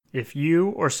If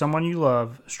you or someone you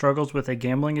love struggles with a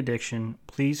gambling addiction,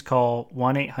 please call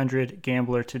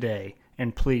 1-800-GAMBLER today,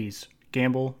 and please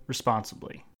gamble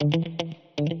responsibly.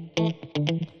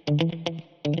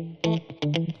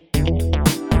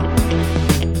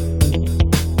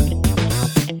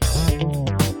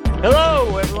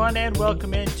 Hello, everyone, and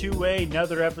welcome into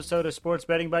another episode of Sports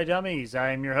Betting by Dummies.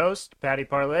 I am your host, Patty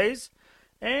Parlays,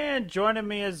 and joining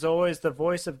me as always, the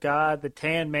voice of God, the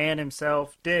tan man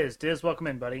himself, Diz. Diz, welcome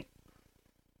in, buddy.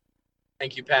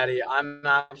 Thank you, Patty. I'm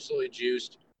absolutely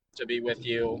juiced to be with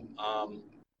you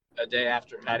a day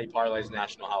after Patty Parlay's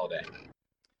national holiday.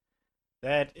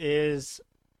 That is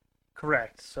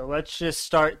correct. So let's just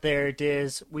start there,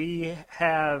 Diz. We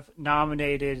have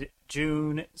nominated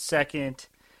June 2nd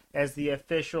as the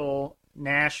official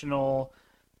National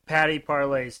Patty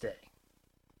Parlays Day.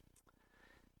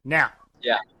 Now,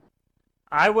 yeah,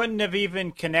 I wouldn't have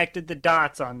even connected the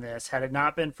dots on this had it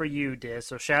not been for you, Diz,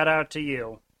 so shout out to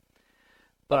you.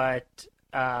 But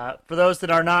for those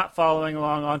that are not following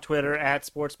along on Twitter at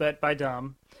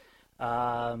SportsBetByDumb,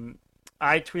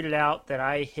 I tweeted out that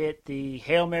I hit the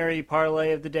Hail Mary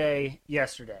parlay of the day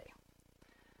yesterday.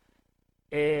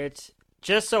 It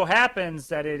just so happens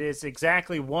that it is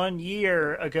exactly 1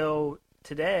 year ago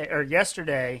today, or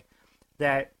yesterday,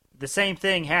 that the same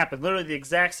thing happened. Literally the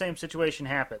exact same situation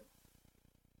happened.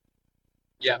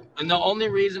 Yeah, and the only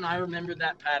reason I remember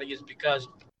that, Patty, is because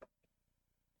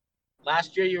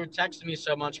last year you were texting me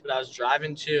so much, but I was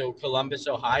driving to Columbus,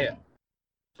 Ohio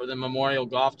for the Memorial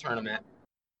Golf Tournament.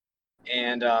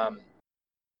 And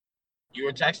you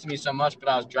were texting me so much, but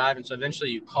I was driving. So eventually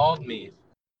you called me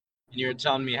and you were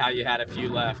telling me how you had a few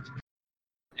left.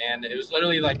 And it was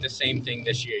literally like the same thing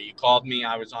this year. You called me.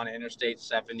 I was on Interstate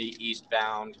 70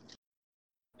 eastbound.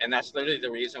 And that's literally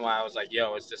the reason why I was like,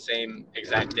 yo, it's the same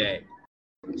exact day.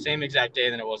 Same exact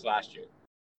day than it was last year.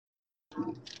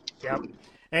 Yep.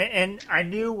 And I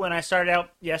knew when I started out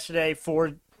yesterday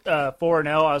 4-0,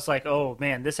 I was like, oh,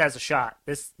 man, this has a shot.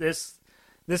 This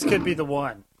could be the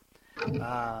one.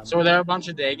 So were there a bunch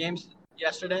of day games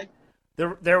yesterday?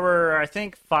 There were, I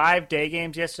think, 5 day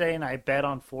games yesterday, and I bet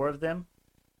on 4 of them.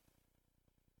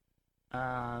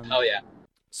 Oh, yeah.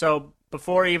 So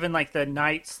before even like the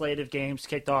night slate of games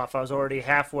kicked off, I was already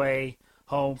halfway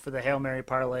home for the Hail Mary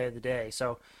parlay of the day.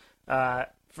 So for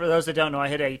those that don't know, I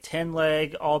hit a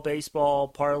 10-leg all-baseball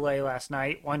parlay last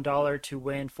night, $1 to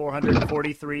win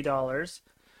 $443.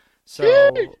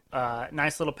 So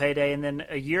nice little payday. And then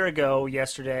a year ago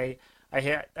yesterday, I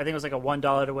think it was like a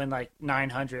 $1 to win like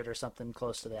 900 or something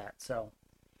close to that. So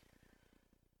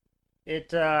it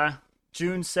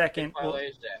June 2nd.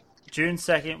 June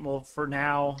 2nd will for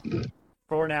now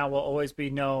will always be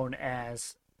known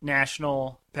as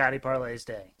National Patty Parlays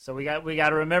Day. So we got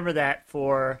to remember that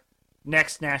for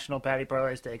next National Patty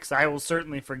Parlays Day, because I will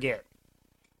certainly forget.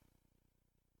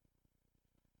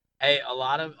 Hey, a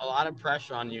lot of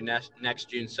pressure on you next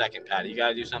June 2nd, Patty. You got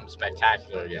to do something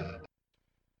spectacular again.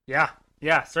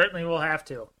 Yeah, certainly we'll have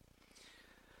to.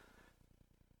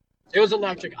 It was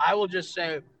electric. I will just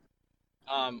say,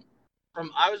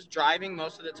 I was driving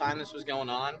most of the time this was going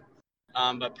on,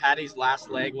 but Patty's last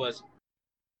leg was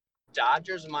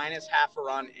Dodgers minus half a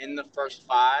run in the first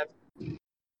 5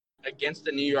 against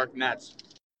the New York Mets.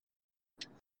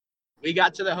 We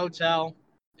got to the hotel.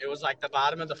 It was like the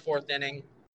bottom of the 4th inning.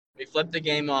 We flipped the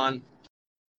game on.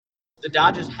 The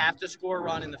Dodgers have to score a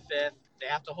run in the 5th. They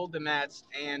have to hold the Mets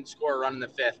and score a run in the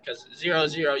 5th, because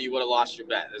 0-0, you would have lost your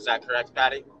bet. Is that correct,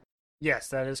 Patty? Yes,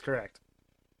 that is correct.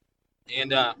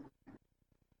 And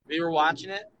we were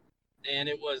watching it, and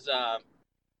it was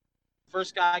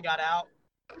first guy got out.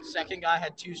 Second guy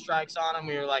had 2 strikes on him.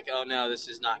 We were like, oh, no, this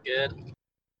is not good.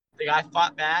 The guy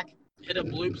fought back, hit a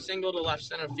bloop single to left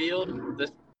center field.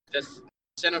 The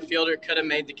center fielder could have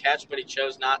made the catch, but he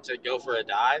chose not to go for a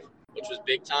dive, which was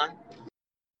big time.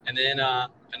 And then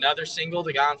another single.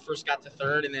 The guy on first got to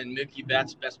third, and then Mookie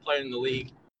Betts, best player in the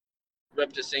league,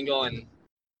 ripped a single and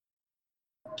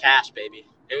cash, baby.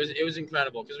 It was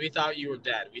incredible, because we thought you were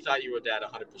dead. We thought you were dead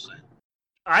 100%.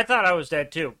 I thought I was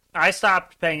dead too. I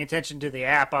stopped paying attention to the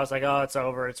app. I was like, oh, it's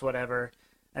over. It's whatever.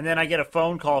 And then I get a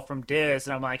phone call from Diz,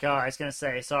 and I'm like, oh, I was going to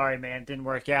say, sorry, man, it didn't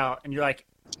work out. And you're like,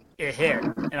 it hit.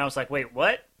 And I was like, wait,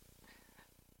 what?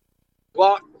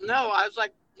 Well, no, I was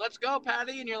like, let's go,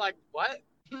 Patty. And you're like, what?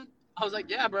 I was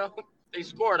like, yeah, bro. They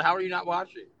scored. How are you not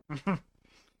watching?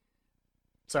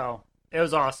 So it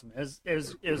was awesome. It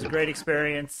was a great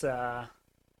experience.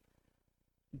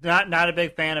 Not a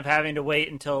big fan of having to wait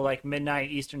until like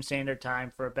midnight Eastern Standard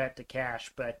Time for a bet to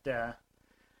cash, but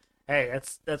hey,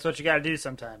 that's what you got to do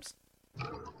sometimes.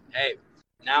 Hey,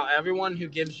 Now, everyone who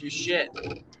gives you shit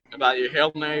about your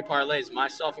Hail Mary parlays,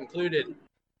 myself included,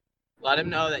 let them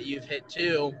know that you've hit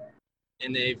 2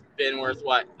 and they've been worth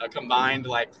what, a combined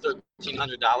like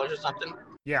 $1,300 or something.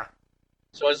 Yeah.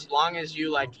 So as long as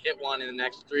you like hit one in the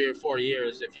next 3 or 4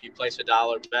 years, if you place a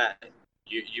dollar bet,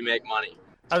 you make money.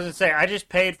 I was gonna say I just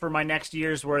paid for my next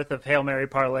year's worth of Hail Mary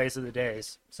parlays of the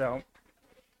days, so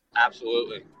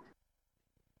Absolutely.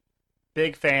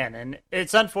 big fan. And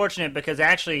it's unfortunate because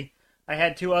actually I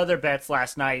had 2 other bets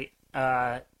last night,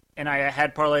 and I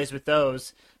had parlays with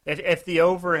those. If the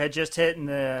over had just hit in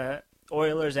the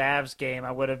Oilers Avs game,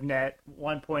 I would have net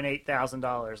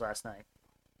 $1,800 last night.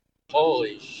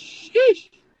 Holy sheesh.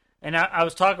 And I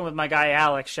was talking with my guy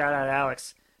Alex. Shout out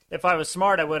Alex. If I was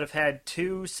smart, I would have had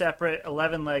 2 separate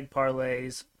 11-leg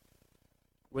parlays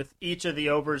with each of the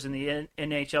overs in the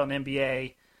NHL and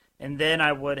NBA, and then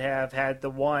I would have had the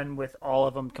one with all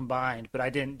of them combined. But I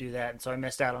didn't do that, and so I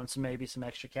missed out on maybe some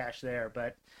extra cash there.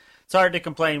 But it's hard to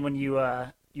complain when you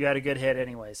had a good hit,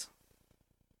 anyways.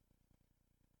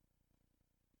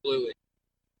 Absolutely.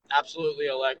 Absolutely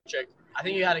electric. I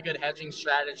think you had a good hedging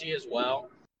strategy as well.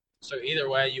 So either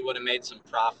way, you would have made some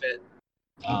profit.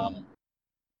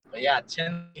 But yeah,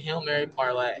 10 Hail Mary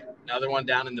parlay. Another one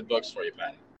down in the books for you,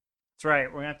 Patty. That's right.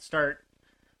 We're going to have to start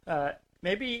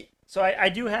maybe. So I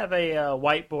do have a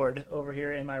whiteboard over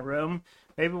here in my room.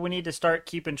 Maybe we need to start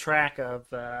keeping track of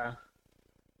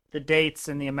the dates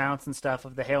and the amounts and stuff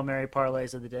of the Hail Mary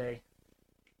parlays of the day.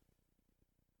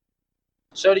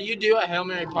 So do you do a Hail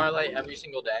Mary parlay every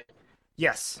single day?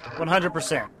 Yes,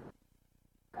 100%.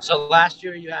 So last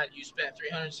year you spent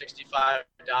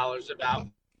 $365 about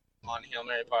on Hail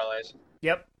Mary parlays.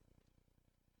 Yep.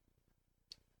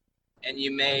 And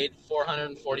you made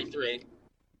 $443.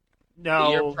 No. The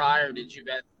year prior, did you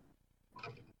bet?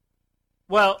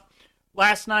 Well,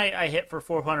 last night I hit for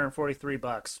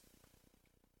 $443.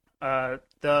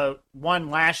 The one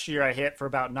last year I hit for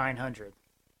about 900.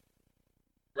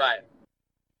 Right.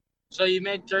 So you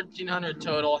made 1,300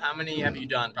 total. How many have you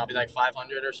done? Probably like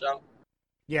 500 or so.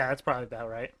 Yeah, that's probably about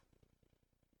right.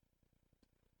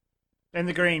 In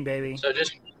the green, baby. So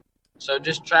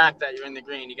just track that you're in the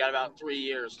green. You got about 3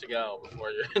 years to go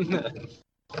before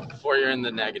you're in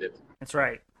the negative. That's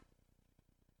right.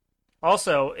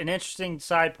 Also, an interesting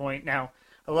side point. Now,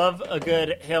 I love a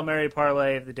good Hail Mary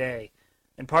parlay of the day.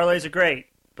 And parlays are great,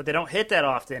 but they don't hit that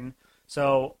often.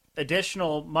 So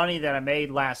additional money that I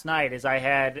made last night is I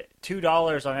had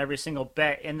 $2 on every single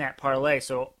bet in that parlay.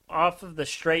 So off of the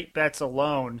straight bets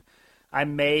alone, I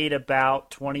made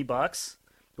about $20,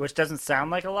 which doesn't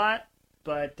sound like a lot,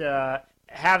 but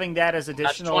having that as additional,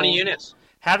 that's 20 units.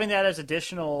 Having that as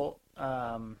additional,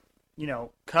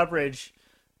 coverage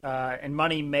and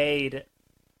money made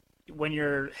when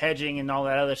you're hedging and all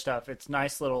that other stuff, it's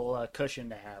nice little cushion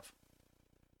to have.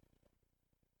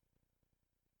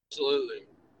 Absolutely.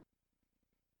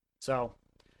 So,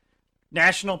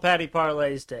 National Patty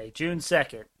Parlays Day, June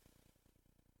 2nd.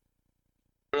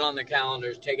 Put it on the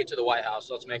calendars. Take it to the White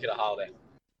House. Let's make it a holiday.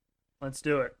 Let's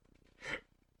do it.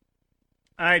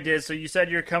 All right, Diz. So you said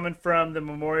you're coming from the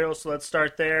Memorial, so let's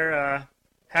start there.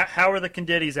 How are the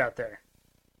Condittis out there?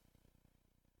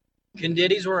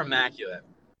 Condittis were immaculate.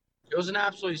 It was an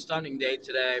absolutely stunning day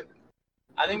today.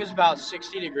 I think it was about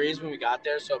 60 degrees when we got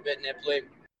there, so a bit nipply.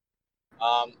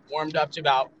 Warmed up to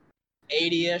about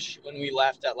 80-ish when we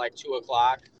left at like 2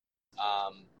 o'clock.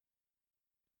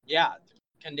 Yeah,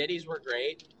 Condittis were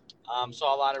great.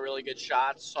 Saw a lot of really good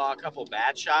shots. Saw a couple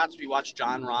bad shots. We watched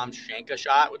John Rahm shank a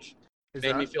shot, which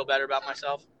made me feel better about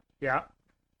myself. Yeah.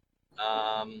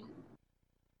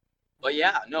 But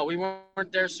yeah, no, we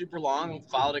weren't there super long. We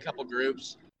followed a couple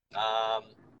groups.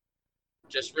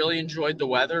 Just really enjoyed the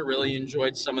weather. Really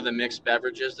enjoyed some of the mixed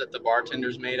beverages that the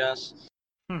bartenders made us.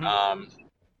 Mm-hmm.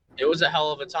 It was a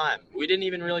hell of a time. We didn't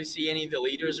even really see any of the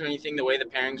leaders or anything the way the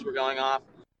pairings were going off.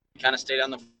 We kind of stayed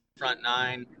on the front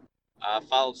nine,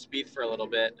 followed Spieth for a little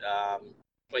bit.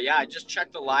 But yeah, I just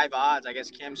checked the live odds. I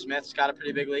guess Cam Smith's got a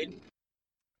pretty big lead.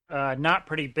 Not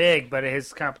pretty big, but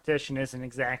his competition isn't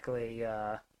exactly.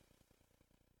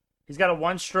 He's got a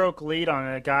one-stroke lead on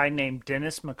a guy named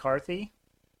Dennis McCarthy.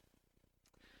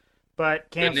 But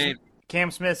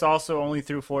Cam Smith's also only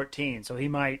through 14, so he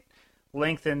might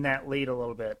lengthen that lead a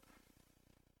little bit.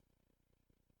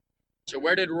 So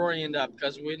where did Rory end up?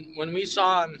 Because when we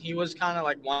saw him, he was kind of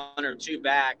like 1 or 2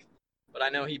 back, but I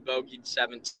know he bogeyed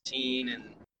 17,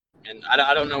 and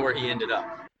I don't know where he ended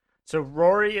up. So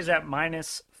Rory is at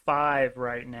 -5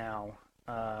 right now.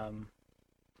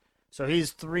 So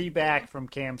he's 3 back from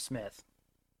Cam Smith.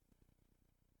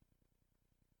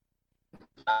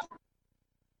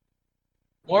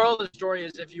 Moral of the story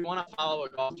is if you want to follow a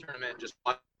golf tournament, just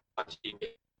watch TV.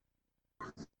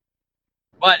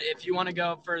 But if you want to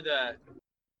go for the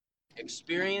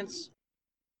experience,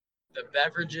 the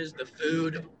beverages, the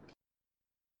food,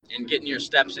 and getting your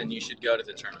steps in, you should go to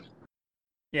the tournament.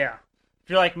 Yeah. If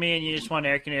you're like me and you just want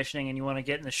air conditioning and you want to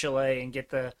get in the chalet and get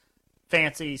the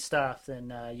fancy stuff,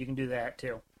 then you can do that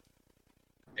too.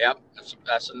 Yep,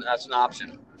 that's an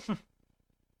option.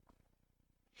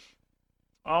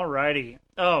 Alrighty.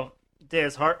 Oh,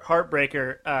 Diz,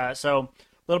 heartbreaker. So a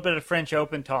little bit of French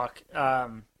Open talk.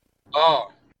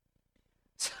 Oh,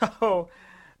 So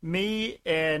me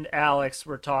and Alex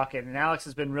were talking, and Alex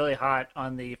has been really hot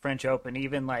on the French Open,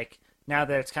 even like now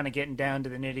that it's kind of getting down to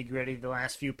the nitty gritty, the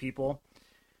last few people.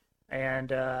 And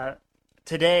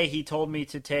today he told me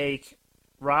to take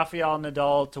Rafael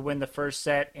Nadal to win the first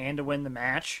set and to win the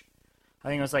match. I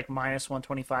think it was like minus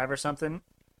 125 or something.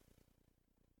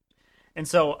 And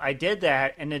so I did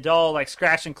that, and Nadal like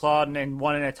scratched and clawed and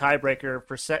won in a tiebreaker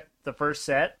for the first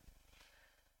set.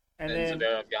 And then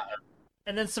Zverev got hurt.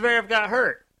 And then Zverev got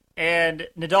hurt, and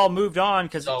Nadal moved on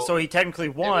because so he technically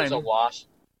won. It was a wash.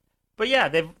 But yeah,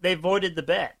 they voided the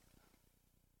bet.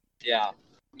 Yeah,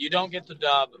 you don't get the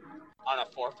dub on a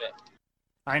forfeit.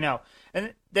 I know,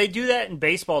 and they do that in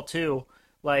baseball too.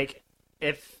 Like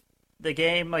if the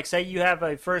game, like say you have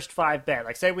a first 5 bet,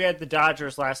 like say we had the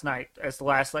Dodgers last night as the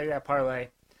last leg of that parlay,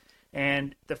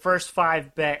 and the first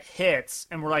 5 bet hits,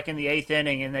 and we're like in the 8th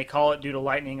inning, and they call it due to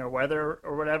lightning or weather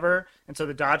or whatever, and so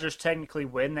the Dodgers technically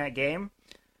win that game,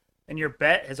 and your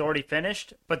bet has already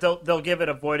finished, but they'll give it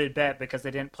a voided bet because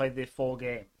they didn't play the full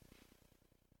game.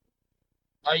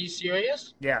 Are you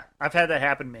serious? Yeah, I've had that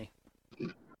happen to me.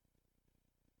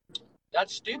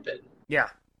 That's stupid. Yeah.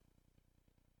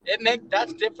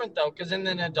 That's different though, because in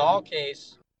the Nadal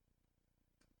case,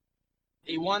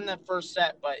 he won the first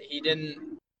set, but he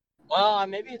didn't. Well,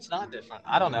 maybe it's not different.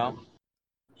 I don't know.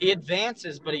 He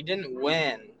advances, but he didn't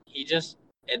win. He just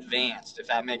advanced, if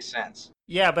that makes sense.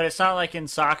 Yeah, but it's not like in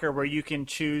soccer where you can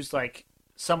choose like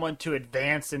someone to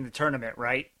advance in the tournament,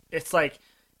 right? It's like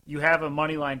you have a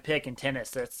money line pick in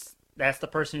tennis. That's the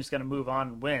person who's going to move on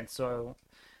and win. So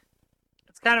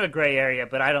it's kind of a gray area,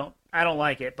 but I don't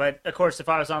like it. But of course, if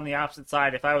I was on the opposite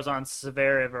side, if I was on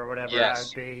Zverev or whatever,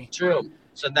 Yes. I would be True.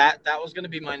 So that was going to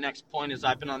be my next point. Is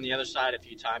I've been on the other side a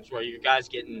few times where you guys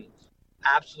getting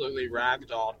absolutely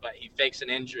ragdolled, but he fakes an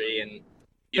injury and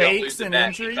you don't lose fakes the an bet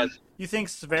injury. because, You think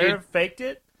Zverev faked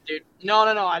it? dude. No.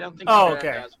 I don't think. Oh, Zverev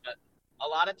okay. does, but a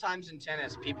lot of times in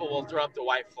tennis, people will throw up the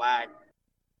white flag,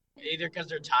 either because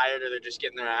they're tired or they're just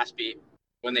getting their ass beat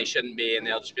when they shouldn't be, and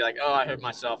they'll just be like, "Oh, I hurt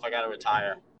myself. I got to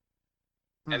retire,"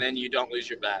 and then you don't lose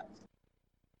your bet.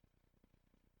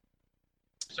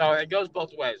 So it goes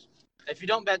both ways. If you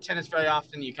don't bet tennis very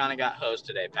often, you kind of got hosed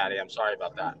today, Patty. I'm sorry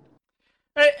about that.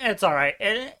 It's all right.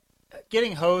 And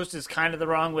getting hosed is kind of the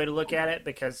wrong way to look at it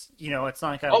because it's not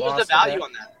like I What lost was the value bet.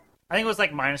 on that? I think it was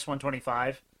like minus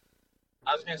 125.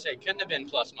 I was going to say, couldn't have been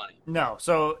plus money. No,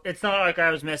 so it's not like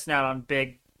I was missing out on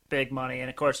big money. And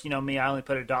of course, me, I only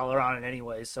put $1 on it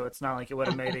anyways, so it's not like it would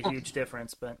have made a huge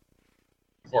difference. But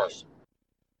Of course.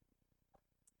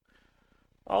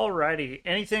 alrighty,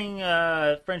 anything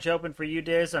French Open for you,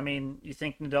 Diz? I mean, you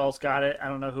think Nadal's got it? I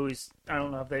don't know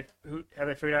if have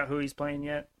they figured out who he's playing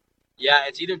yet? Yeah,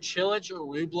 it's either Chilich or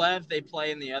Rublev. They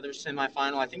play in the other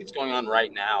semifinal. I think it's going on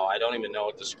right now. I don't even know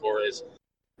what the score is,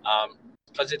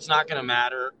 because it's not going to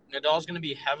matter. Nadal's going to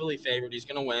be heavily favored. He's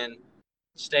going to win.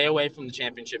 Stay away from the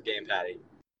championship game, Patty.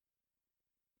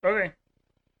 Okay.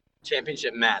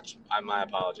 Championship match. My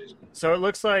apologies. So it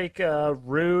looks like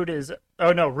Ruud is.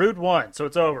 Oh no, Ruud won, so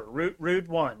it's over. Ruud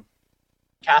won.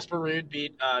 Casper Ruud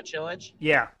beat Chilich?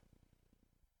 Yeah.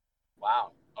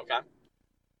 Wow. Okay.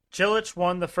 Chilich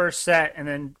won the first set, and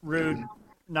then Ruud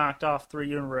knocked off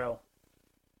 3 in a row.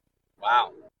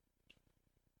 Wow.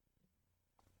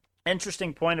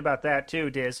 Interesting point about that too,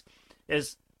 Diz,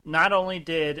 is not only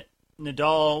did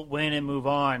Nadal win and move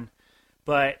on,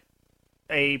 but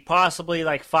a possibly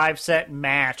like 5-set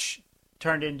match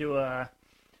turned into a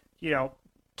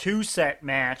 2-set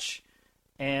match,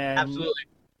 and Absolutely.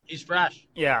 He's fresh.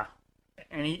 yeah,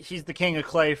 and he's the king of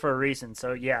clay for a reason.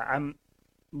 So yeah, I'm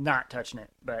not touching it,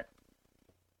 but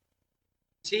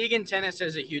Fatigue in tennis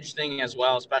is a huge thing as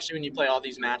well, especially when you play all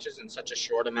these matches in such a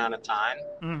short amount of time.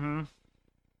 mm-hmm.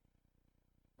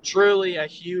 Truly a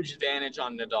huge advantage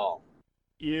on Nadal.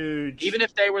 Huge. Even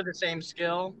if they were the same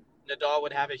skill, Nadal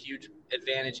would have a huge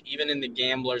advantage, even in the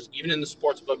gamblers, even in the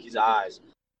sports bookies' eyes.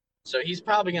 So he's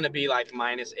probably going to be like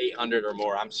minus 800 or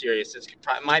more. I'm serious. It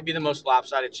might be the most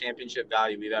lopsided championship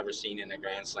value we've ever seen in a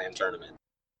Grand Slam tournament.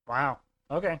 Wow.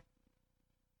 Okay.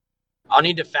 I'll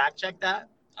need to fact check that.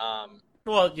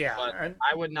 Well, yeah, But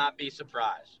I would not be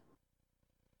surprised.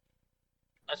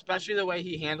 Especially the way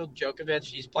he handled Djokovic.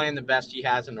 He's playing the best he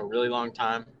has in a really long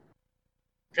time.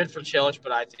 Good for Cilic,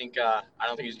 but I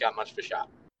don't think he's got much of a shot.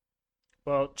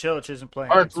 well, Cilic isn't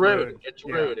playing. Or it's rude. It's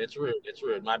rude. It's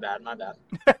rude. My bad.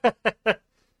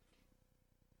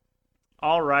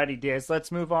 Alrighty, Diz.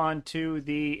 Let's move on to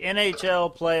the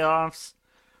NHL playoffs.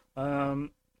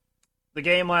 The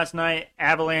game last night,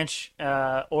 Avalanche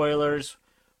Oilers,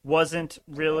 wasn't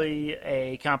really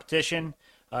a competition.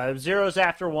 Zeros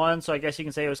after one, so I guess you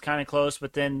can say it was kind of close.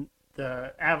 But then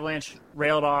the Avalanche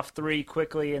railed off three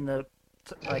quickly in the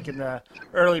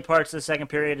early parts of the second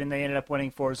period, and they ended up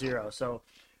winning 4-0. So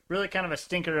really kind of a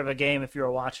stinker of a game if you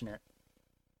were watching it.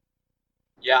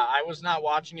 Yeah, I was not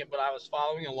watching it, but I was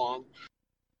following along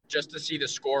just to see the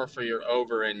score for your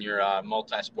over in your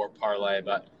multi-sport parlay.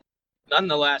 But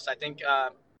nonetheless, I think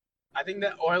that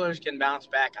Oilers can bounce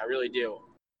back. I really do.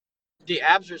 The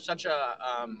Avs are such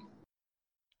a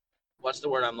what's the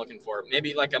word I'm looking for?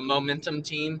 Maybe like a momentum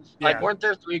team. Yeah. Like, weren't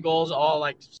there 3 goals all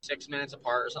like 6 minutes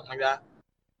apart or something like that?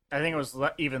 I think it was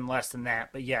even less than that,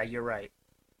 but yeah, you're right.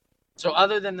 So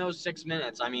other than those 6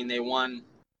 minutes, I mean, they won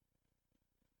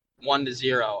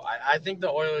 1-0. I think the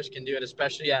Oilers can do it,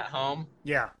 especially at home.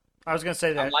 Yeah, I was gonna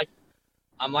say that.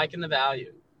 I'm liking the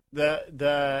value.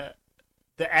 The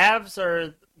Avs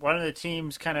are one of the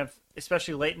teams, kind of,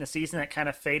 especially late in the season, that kind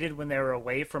of faded when they were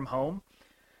away from home.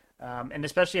 And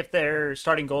especially if their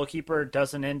starting goalkeeper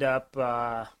doesn't end up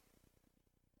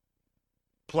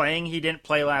playing. He didn't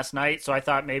play last night, so I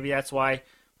thought maybe that's why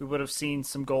we would have seen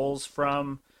some goals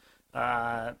from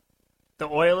the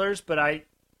Oilers. But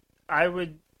I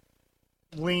would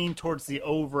lean towards the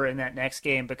over in that next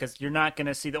game because you're not going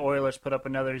to see the Oilers put up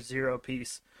another 0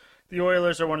 piece. The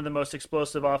Oilers are one of the most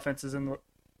explosive offenses in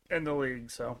the league.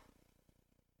 So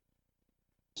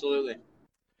absolutely.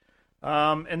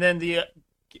 And then the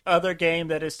other game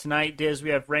that is tonight, Diz,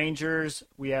 we have Rangers,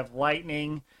 we have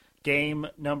Lightning, game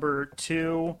number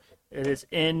 2. It is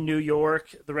in New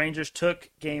York. The Rangers took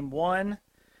game 1.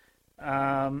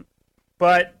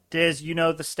 But, Diz, you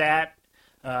know the stat.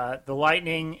 The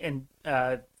Lightning and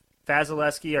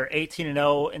Vasilevsky are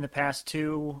 18-0 in the past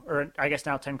 2, or I guess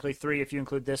now technically 3 if you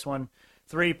include this one,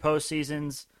 3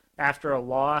 postseasons after a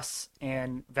loss.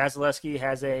 And Vasilevsky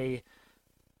has a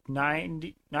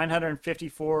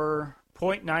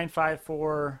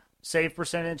 954.954 save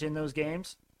percentage in those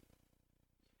games.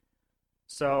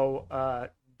 So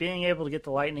being able to get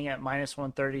the Lightning at minus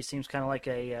 130 seems kind of like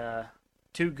a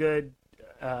too good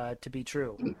to be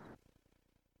true.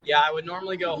 Yeah, I would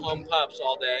normally go home pups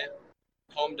all day,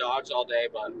 home dogs all day,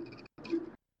 but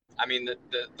I mean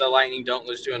the Lightning don't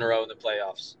lose 2 in a row in the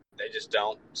playoffs. They just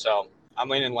don't. So I'm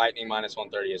leaning Lightning minus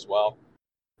 130 as well.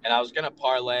 And I was gonna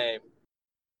parlay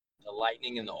the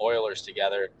Lightning and the Oilers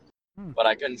together, but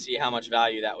I couldn't see how much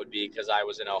value that would be because I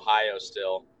was in Ohio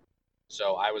still,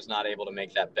 so I was not able to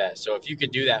make that bet. So if you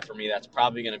could do that for me, that's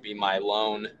probably going to be my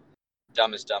lone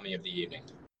dumbest dummy of the evening.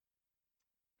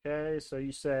 Okay, so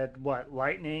you said what,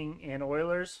 Lightning and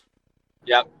Oilers?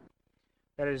 Yep.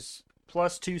 That is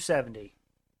plus 270.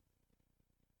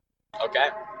 Okay.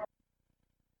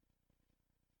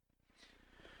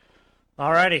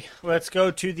 Alrighty, let's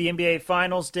go to the NBA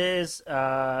Finals, Diz.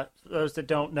 Those that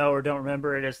don't know or don't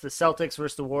remember, it is the Celtics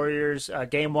versus the Warriors.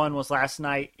 Game 1 was last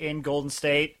night in Golden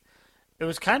State. It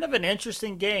was kind of an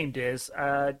interesting game, Diz.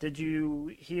 Did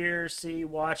you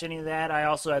watch any of that? I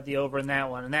also had the over in that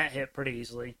one, and that hit pretty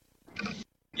easily.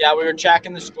 Yeah, we were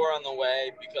tracking the score on the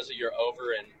way because of your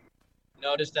over, and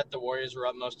noticed that the Warriors were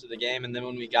up most of the game. And then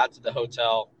when we got to the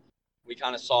hotel, we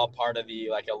kind of saw part of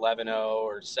the 11-0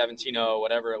 or 17-0,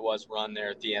 whatever it was, run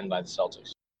there at the end by the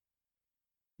Celtics.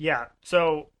 Yeah,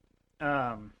 so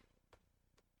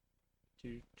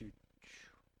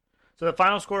so the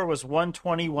final score was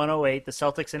 120-108. The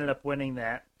Celtics ended up winning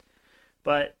that.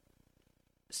 But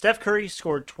Steph Curry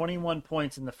scored 21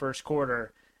 points in the first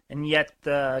quarter, and yet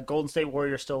the Golden State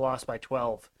Warriors still lost by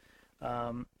 12.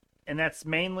 And that's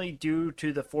mainly due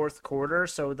to the fourth quarter.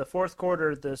 So the fourth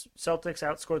quarter, the Celtics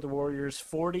outscored the Warriors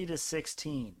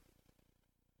 40-16.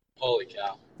 Holy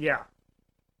cow! Yeah.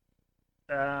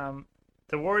 The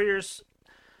Warriors,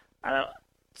 I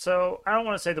don't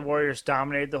want to say the Warriors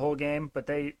dominated the whole game, but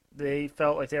they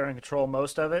felt like they were in control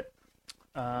most of it.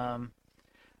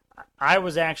 I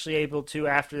was actually able to,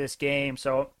 after this game,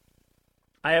 so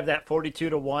I have that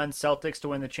 42-1 Celtics to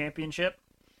win the championship.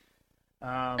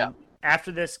 Yeah.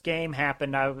 After this game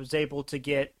happened, I was able to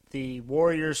get the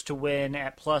Warriors to win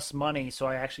at plus money, so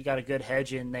I actually got a good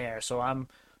hedge in there. So I'm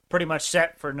pretty much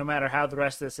set for no matter how the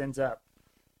rest of this ends up.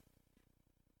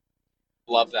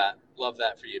 Love that. Love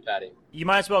that for you, Patty. You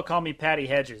might as well call me Patty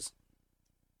Hedges.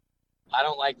 I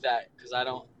don't like that because I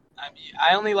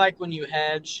only like when you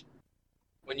hedge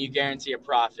when you guarantee a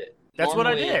profit. That's what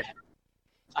I did.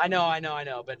 I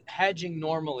know. But hedging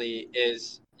normally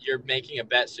is you're making a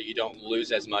bet so you don't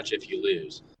lose as much if you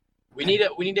lose. We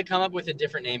need to come up with a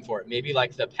different name for it. Maybe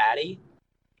like the Patty.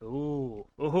 Ooh.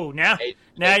 Now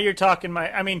you're talking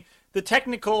the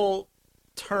technical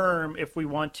term, if we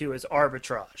want to, is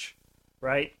arbitrage,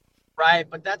 right? Right,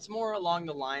 but that's more along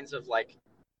the lines of like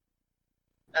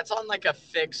that's on like a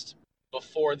fixed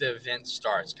before the event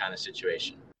starts kind of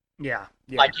situation. Yeah.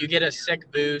 Like you get a sick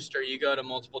boost or you go to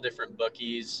multiple different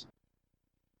bookies.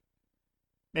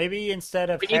 Maybe instead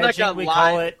of hedging, like we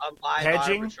call it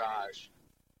hedging. Arbitrage.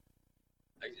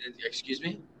 Excuse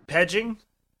me? Hedging?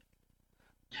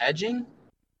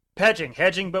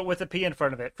 Hedging, but with a P in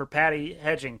front of it for Patty.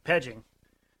 Hedging. Pegging.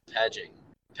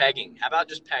 How about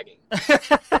just pegging?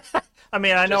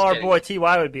 I know our boy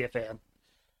T.Y. would be a fan.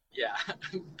 Yeah,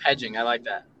 pegging. I like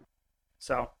that.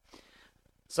 So,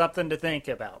 something to think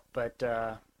about. But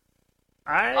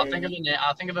I'll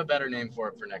think of a better name for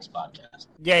it for next podcast.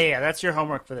 Yeah. That's your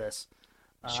homework for this.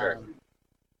 Sure.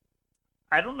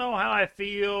 I don't know how I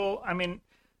feel.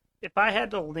 If I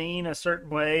had to lean a certain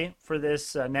way for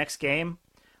this next game,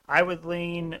 I would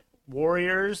lean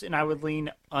Warriors and I would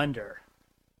lean under.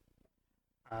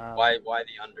 Why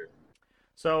the under?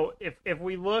 So if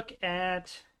we look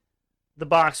at the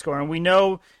box score, and we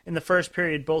know in the first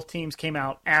period both teams came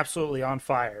out absolutely on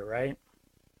fire, right?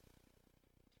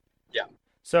 Yeah.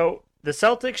 So the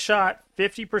Celtics shot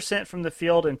 50% from the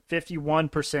field and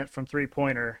 51% from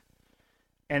three-pointer.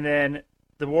 And then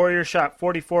the Warriors shot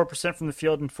 44% from the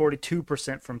field and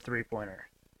 42% from three-pointer.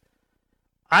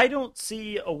 I don't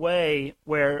see a way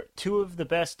where two of the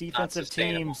best defensive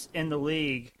teams in the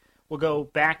league will go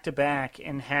back-to-back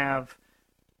and have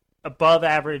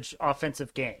above-average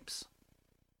offensive games.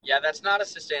 Yeah, that's not a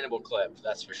sustainable clip,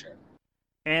 that's for sure.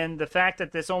 And the fact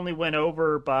that this only went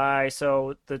over by,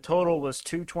 so the total was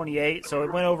 228, so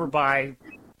it went over by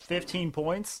 15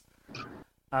 points.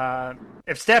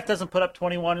 If Steph doesn't put up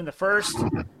 21 in the first,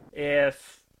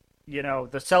 if, the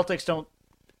Celtics don't,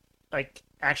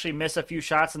 actually miss a few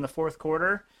shots in the fourth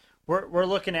quarter, we're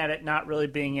looking at it not really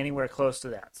being anywhere close to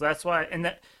that. So that's why, and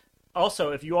that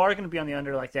also, if you are going to be on the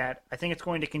under like that, I think it's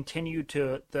going to continue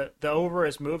to, the over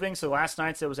is moving. So last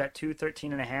night's it was at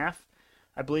 213.5.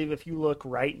 I believe if you look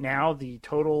right now, the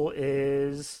total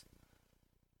is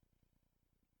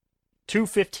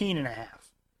 215.5.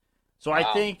 So wow.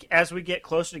 I think as we get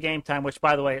closer to game time, which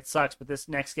by the way, it sucks, but this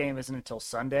next game isn't until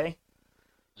Sunday.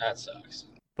 That sucks.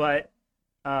 But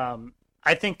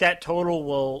I think that total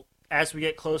will, as we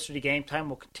get closer to game time,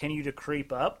 will continue to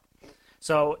creep up.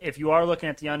 So if you are looking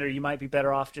at the under, you might be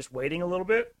better off just waiting a little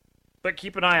bit. But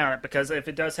keep an eye on it, because if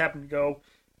it does happen to go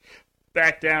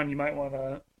back down, you might want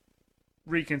to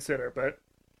reconsider. But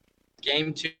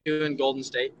Game 2 in Golden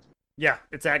State? Yeah,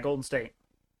 it's at Golden State.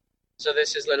 So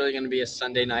this is literally going to be a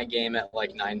Sunday night game at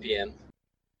like 9 p.m.?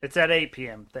 It's at 8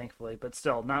 p.m., thankfully, but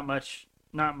still not much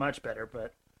better.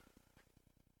 But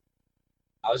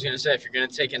I was going to say, if you're going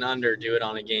to take an under, do it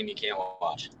on a game you can't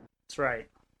watch. That's right.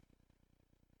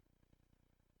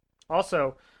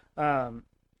 Also,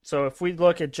 so if we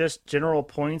look at just general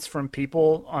points from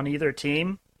people on either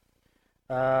team,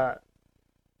 Al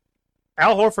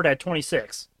Horford had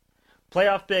 26.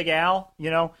 Playoff Big Al,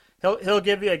 he'll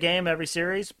give you a game every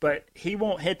series, but he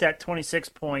won't hit that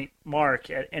 26-point mark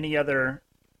at any other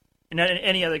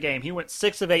game. He went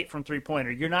 6 of 8 from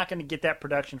three-pointer. You're not going to get that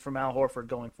production from Al Horford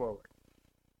going forward.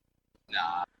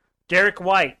 Nah. Derek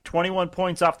White, 21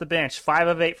 points off the bench, 5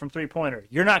 of 8 from three-pointer.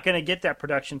 You're not going to get that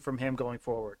production from him going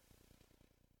forward.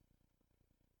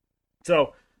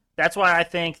 So that's why I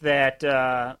think that,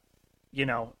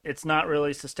 it's not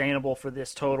really sustainable for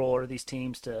this total or these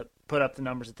teams to put up the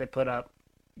numbers that they put up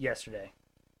yesterday.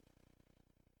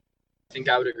 I think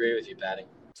I would agree with you, Patty.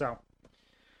 So,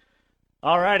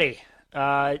 alrighty.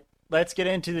 Let's get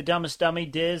into the dumbest dummy.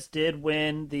 Diz did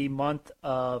win the month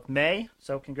of May,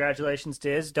 so congratulations,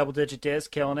 Diz. Double-digit Diz,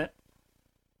 killing it.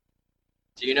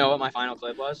 Do you know what my final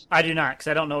clip was? I do not, because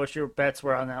I don't know what your bets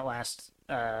were on that last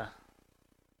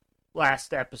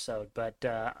episode, but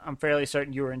I'm fairly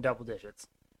certain you were in double digits.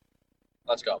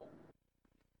 Let's go.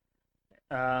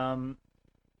 I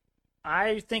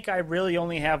think I really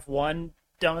only have one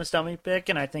dumbest dummy pick,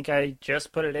 and I think I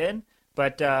just put it in.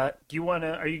 But are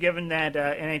you giving that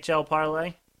NHL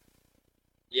parlay?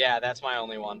 Yeah, that's my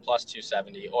only one, plus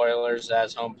 270. Oilers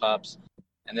as home pups,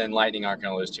 and then Lightning aren't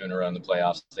going to lose 2 in a row in the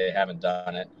playoffs. They haven't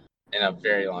done it in a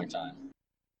very long time.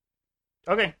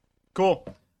 Okay, cool.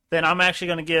 Then I'm actually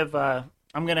going to give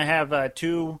I'm gonna have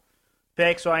two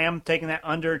picks, so I am taking that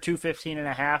under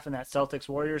 215.5 in that Celtics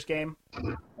Warriors game,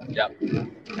 Yep.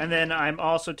 and then I'm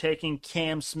also taking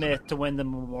Cam Smith to win the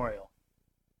Memorial.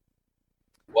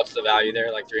 What's the value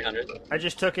there? Like 300? I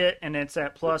just took it, and it's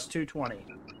at plus 220.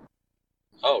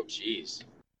 Oh, jeez.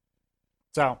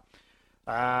 So,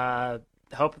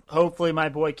 hopefully my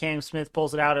boy Cam Smith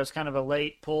pulls it out. It was kind of a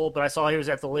late pull, but I saw he was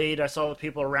at the lead. I saw the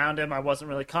people around him I wasn't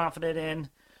really confident in.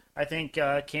 I think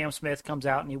Cam Smith comes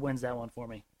out and he wins that one for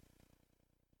me.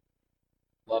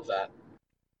 Love that.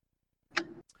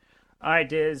 All right,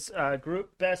 Diz.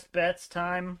 Group best bets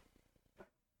time.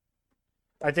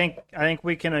 I think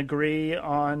we can agree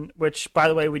on which. By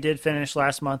the way, we did finish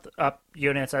last month up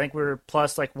units. I think we were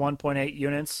plus like 1.8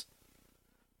 units.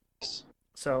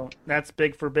 So that's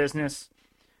big for business.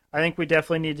 I think we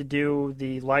definitely need to do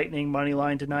the Lightning money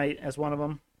line tonight as one of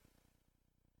them.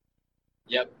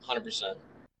 Yep, 100%.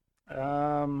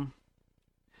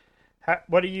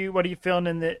 What are you feeling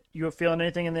in the? You feeling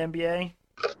anything in the NBA?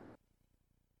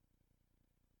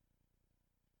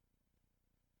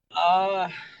 Uh,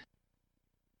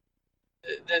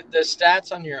 the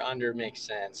stats on your under make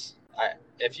sense.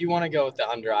 If you want to go with the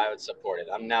under, I would support it.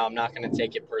 I'm not going to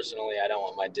take it personally. I don't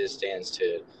want my Diz stands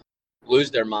to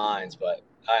lose their minds, but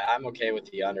I'm okay with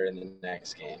the under in the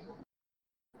next game.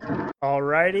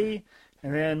 Alrighty,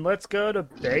 and then let's go to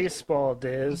baseball,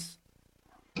 Diz.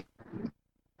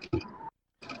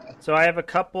 So I have a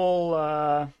couple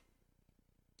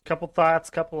thoughts,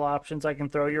 couple options I can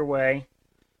throw your way.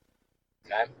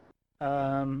 Okay.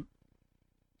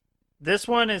 This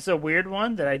one is a weird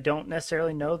one that I don't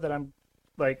necessarily know that I'm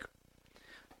like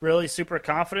really super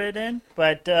confident in.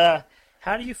 But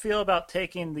how do you feel about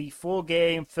taking the full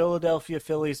game Philadelphia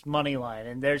Phillies money line?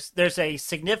 And there's a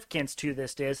significance to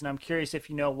this, Diz, and I'm curious if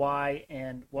you know why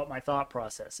and what my thought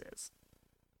process is.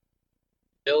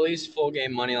 Phillies full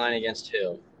game money line against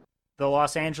who? The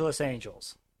Los Angeles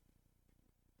Angels.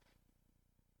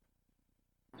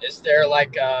 Is there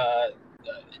like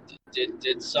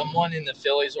did someone in the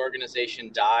Phillies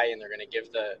organization die and they're going to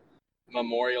give the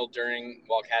memorial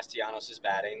while Castellanos is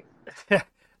batting?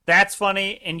 That's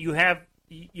funny, and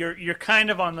you're kind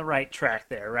of on the right track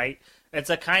there, right? It's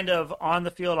a kind of on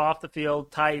the field, off the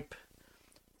field type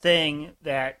thing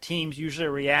that teams usually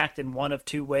react in one of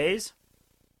two ways.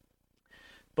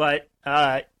 But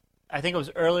I think it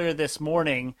was earlier this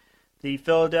morning, the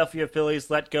Philadelphia Phillies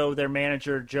let go their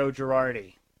manager, Joe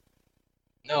Girardi.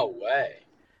 No way.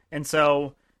 And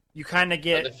so you kind of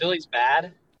get... Are the Phillies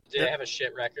bad? Do they have a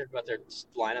shit record, but their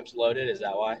lineup's loaded? Is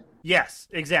that why? Yes,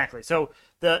 exactly. So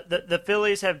the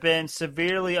Phillies have been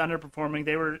severely underperforming.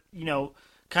 They were,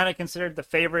 kind of considered the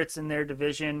favorites in their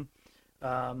division.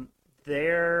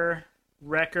 Their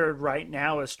record right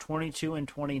now is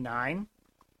 22-29.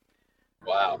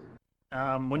 Wow.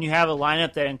 When you have a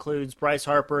lineup that includes Bryce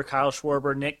Harper, Kyle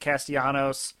Schwarber, Nick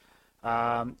Castellanos,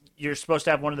 you're supposed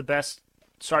to have one of the best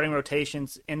starting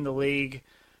rotations in the league.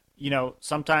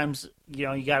 Sometimes,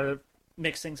 you got to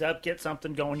mix things up, get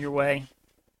something going your way.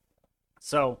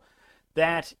 So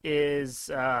that is,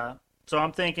 so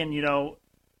I'm thinking,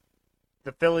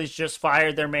 the Phillies just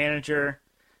fired their manager.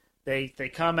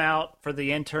 They come out for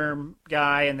the interim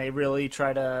guy and they really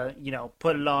try to,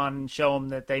 put it on and show them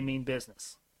that they mean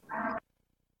business.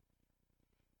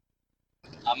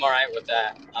 I'm all right with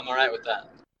that.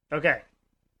 Okay.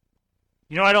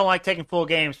 I don't like taking full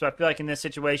games, but I feel like in this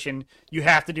situation, you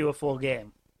have to do a full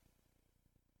game.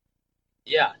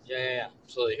 Yeah.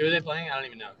 Absolutely. Who are they playing? I don't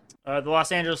even know. The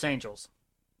Los Angeles Angels.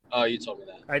 Oh, you told me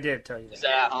that. I did tell you that. Is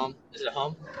that at home? Is it at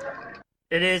home?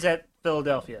 It is at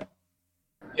Philadelphia.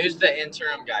 Who's the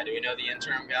interim guy? Do we know the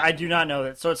interim guy? I do not know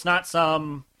that. So it's not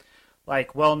some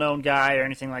well-known guy or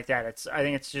anything like that. I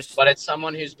think it's just. But it's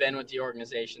someone who's been with the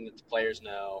organization that the players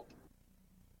know.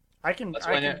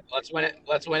 Let's win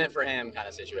it for him kind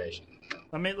of situation.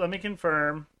 Let me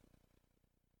confirm.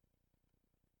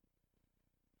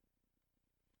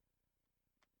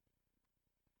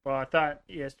 Well, I thought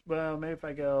yes. Well, maybe if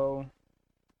I go.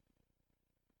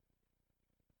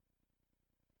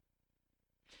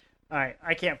 All right,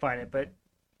 I can't find it, but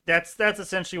that's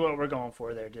essentially what we're going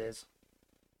for there, Diz.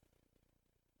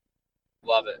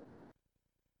 Love it.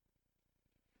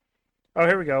 Oh,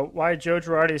 here we go. Why Joe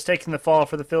Girardi is taking the fall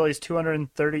for the Phillies'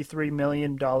 $233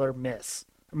 million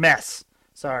mess.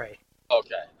 Sorry.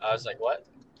 Okay. I was like, what?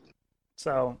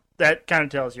 So that kind of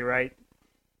tells you, right?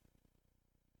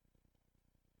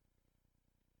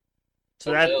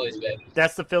 So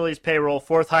that's the Phillies' payroll,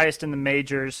 fourth highest in the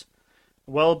majors,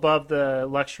 well above the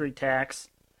luxury tax.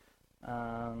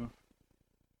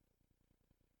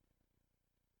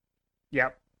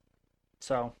 Yep.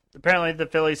 So Apparently, the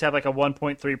Phillies have like a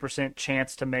 1.3%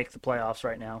 chance to make the playoffs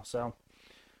right now. So,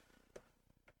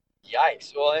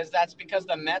 Yikes! Well, that's because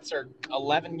the Mets are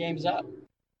 11 games up.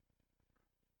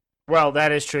 well,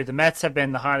 that is true. The Mets have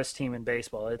been the hottest team in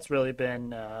baseball. It's really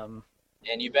been.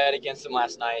 And you bet against them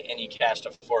last night, and you cashed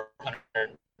a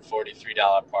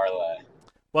 $443 parlay.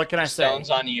 What can I say? Stones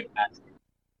on you, Pat.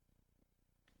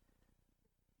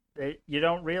 You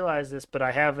don't realize this, but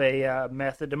I have a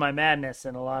method to my madness,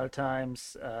 and a lot of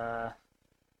times,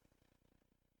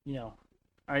 you know,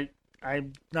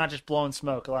 I'm not just blowing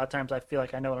smoke. A lot of times, I feel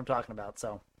like I know what I'm talking about.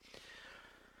 So,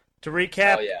 to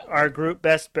recap, Yeah. our group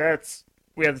best bets: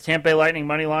 we have the Tampa Bay Lightning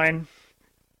money line,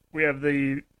 we have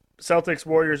the Celtics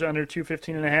Warriors under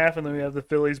 215.5, and then we have the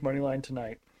Phillies money line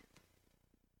tonight.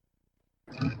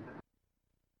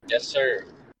 Yes, sir.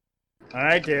 All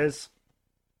right, Diz.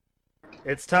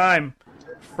 It's time.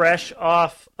 Fresh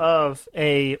off of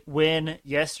a win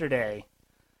yesterday,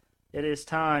 it is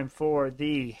time for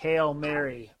the Hail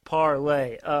Mary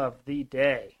parlay of the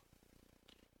day.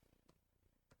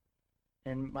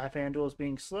 And my FanDuel is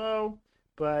being slow,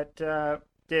 but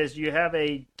Diz, you have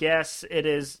a guess. It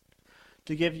is,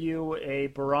 to give you a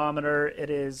barometer,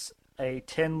 it is a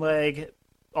 10-leg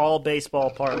all baseball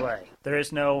parlay. There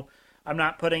is no, I'm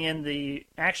not putting in the,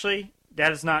 actually,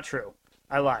 that is not true.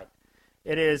 I lied.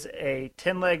 It is a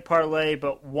 10-leg parlay,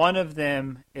 but one of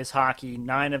them is hockey,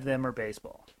 9 of them are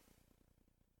baseball.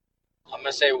 I'm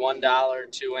gonna say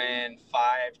 $1 to win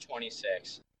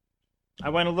 526. I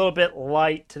went a little bit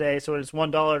light today, so it is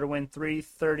 $1 to win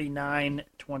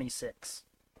 339.26.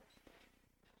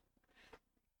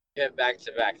 Get back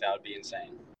to back, that would be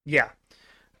insane. Yeah.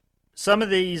 Some of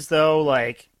these, though,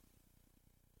 like,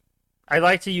 I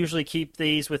like to usually keep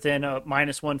these within a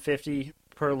minus 150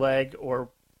 per leg or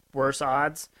worse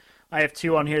odds. I have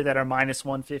 2 on here that are minus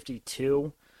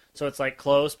 152, so it's like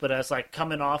close, but it's like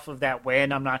coming off of that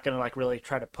win, I'm not going to like really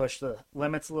try to push the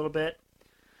limits a little bit.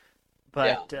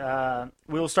 But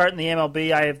we will start in the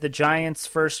MLB. I have the Giants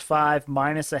first 5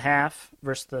 minus a half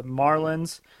versus the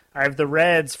Marlins. I have the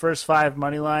Reds first 5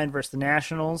 money line versus the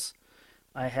Nationals.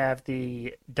 I have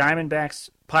the Diamondbacks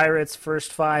Pirates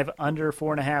first 5 under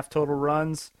 4.5 total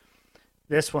runs.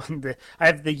 This one, I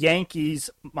have the Yankees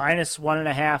minus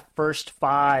 1.5 first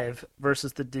 5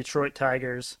 versus the Detroit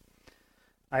Tigers.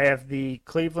 I have the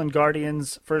Cleveland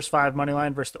Guardians first 5 money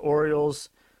line versus the Orioles.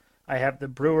 I have the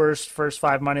Brewers first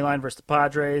 5 money line versus the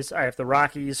Padres. I have the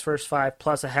Rockies first 5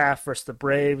 plus a half versus the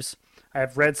Braves. I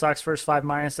have Red Sox first 5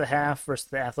 minus a half versus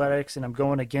the Athletics, and I'm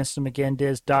going against them again.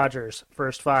 Diz, Dodgers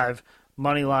first 5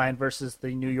 money line versus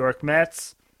the New York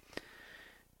Mets.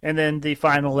 And then the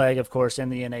final leg, of course, in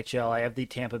the NHL, I have the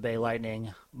Tampa Bay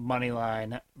Lightning money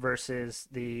line versus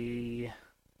the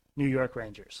New York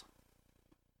Rangers.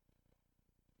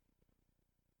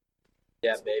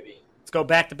 Yeah, baby. Let's go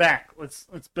back to back. Let's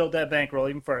build that bankroll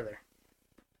even further.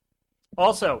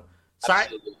 Also,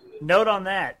 note on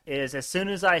that is as soon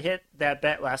as I hit that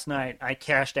bet last night, I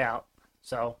cashed out.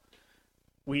 So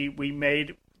we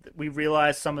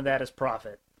realized some of that is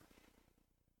profit.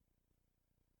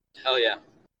 Hell yeah.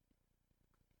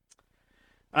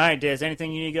 All right, Diz,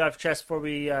 anything you need to get off your chest before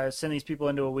we send these people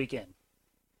into a weekend?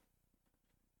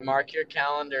 Mark your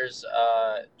calendars.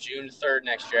 June 3rd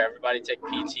next year. Everybody take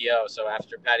PTO. So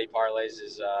after Patty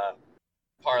Parlays'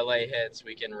 parlay hits,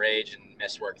 we can rage and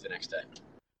miss work the next day.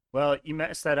 Well, you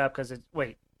messed that up because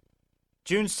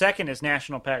June 2nd is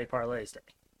National Patty Parlays Day.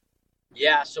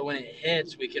 Yeah, so when it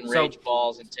hits, we can rage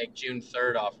balls and take June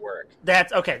 3rd off work.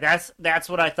 That's okay. That's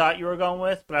what I thought you were going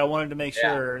with, but I wanted to make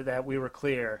sure that we were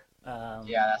clear.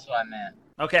 Yeah, that's what I meant.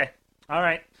 Okay. All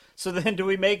right. So then do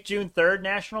we make June 3rd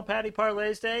National Patty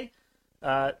Parlays Day?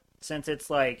 Since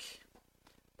it's like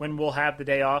when we'll have the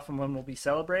day off and when we'll be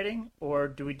celebrating? Or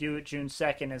do we do it June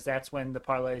 2nd as that's when the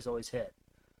parlays always hit?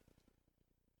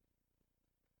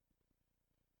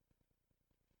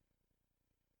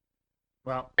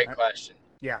 Well, Great question.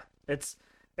 Yeah, it's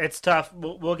tough.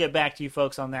 We'll get back to you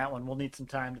folks on that one. We'll need some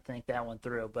time to think that one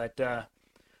through. But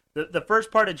the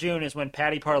first part of June is when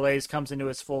Patty Parlays comes into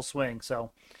its full swing.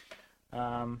 So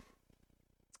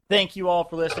thank you all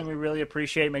for listening. We really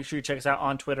appreciate it. Make sure you check us out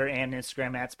on Twitter and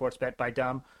Instagram at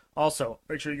SportsBetByDumb. Also,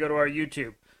 make sure you go to our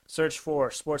YouTube. Search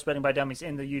for Sports Betting by Dummies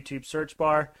in the YouTube search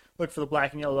bar. Look for the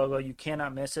black and yellow logo. You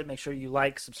cannot miss it. Make sure you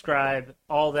like, subscribe,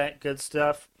 all that good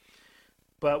stuff.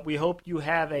 But we hope you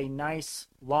have a nice,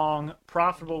 long,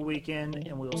 profitable weekend,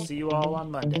 and we will see you all on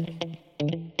Monday.